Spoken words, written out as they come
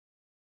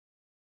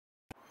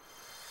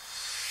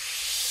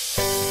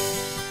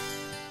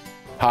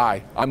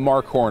Hi, I'm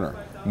Marc Horner.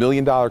 $1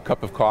 Million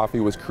Cup of Coffee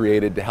was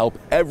created to help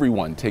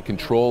everyone take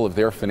control of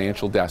their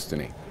financial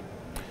destiny.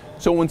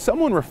 So when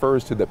someone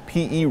refers to the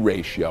PE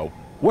ratio,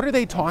 what are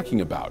they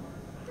talking about?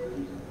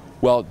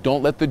 Well,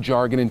 don't let the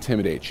jargon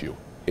intimidate you.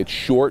 It's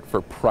short for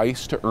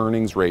price to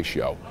earnings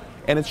ratio,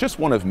 and it's just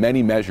one of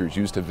many measures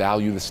used to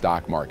value the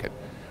stock market.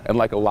 And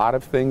like a lot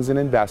of things in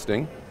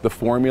investing, the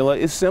formula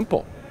is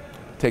simple.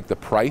 Take the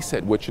price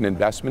at which an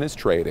investment is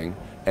trading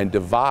and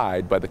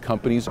divide by the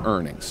company's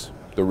earnings.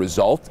 The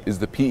result is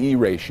the PE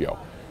ratio,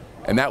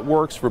 and that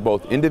works for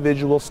both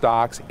individual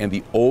stocks and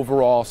the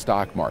overall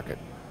stock market.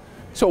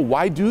 So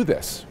why do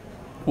this?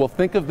 Well,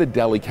 think of the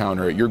deli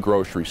counter at your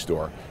grocery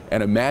store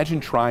and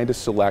imagine trying to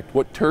select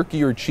what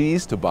turkey or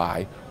cheese to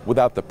buy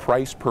without the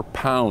price per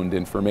pound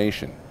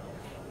information.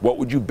 What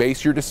would you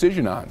base your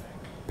decision on?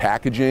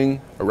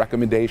 Packaging, a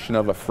recommendation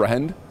of a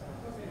friend?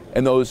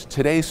 And those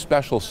today's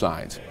special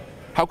signs.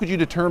 How could you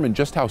determine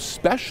just how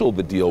special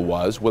the deal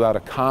was without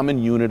a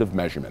common unit of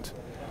measurement?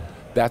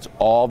 That's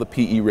all the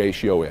PE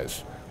ratio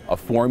is, a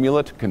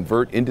formula to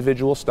convert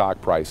individual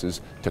stock prices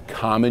to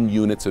common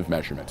units of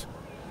measurement.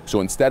 So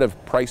instead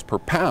of price per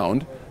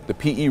pound, the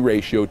PE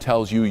ratio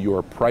tells you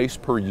your price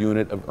per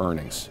unit of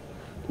earnings.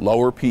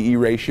 Lower PE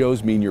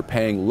ratios mean you're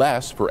paying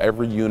less for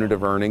every unit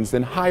of earnings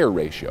than higher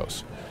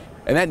ratios.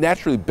 And that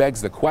naturally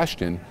begs the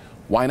question,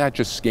 why not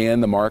just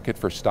scan the market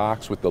for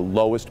stocks with the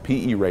lowest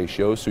PE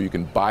ratios so you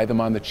can buy them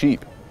on the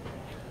cheap?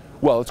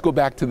 Well, let's go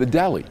back to the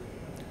deli.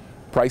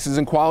 Prices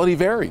and quality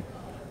vary.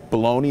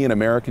 Bologna and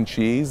American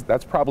cheese,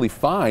 that's probably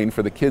fine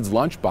for the kids'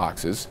 lunch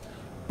boxes,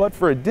 but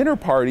for a dinner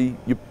party,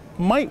 you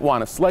might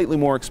want a slightly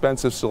more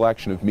expensive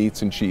selection of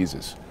meats and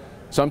cheeses.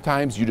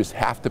 Sometimes you just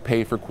have to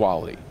pay for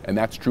quality, and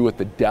that's true at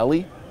the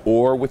deli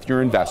or with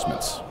your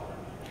investments.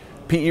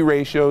 PE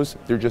ratios,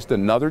 they're just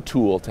another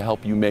tool to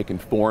help you make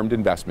informed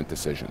investment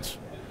decisions.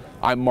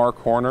 I'm Marc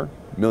Horner,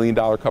 $1 Million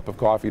Cup of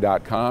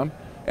Coffee.com,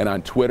 and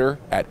on Twitter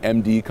at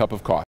MD Cup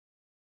of Coffee.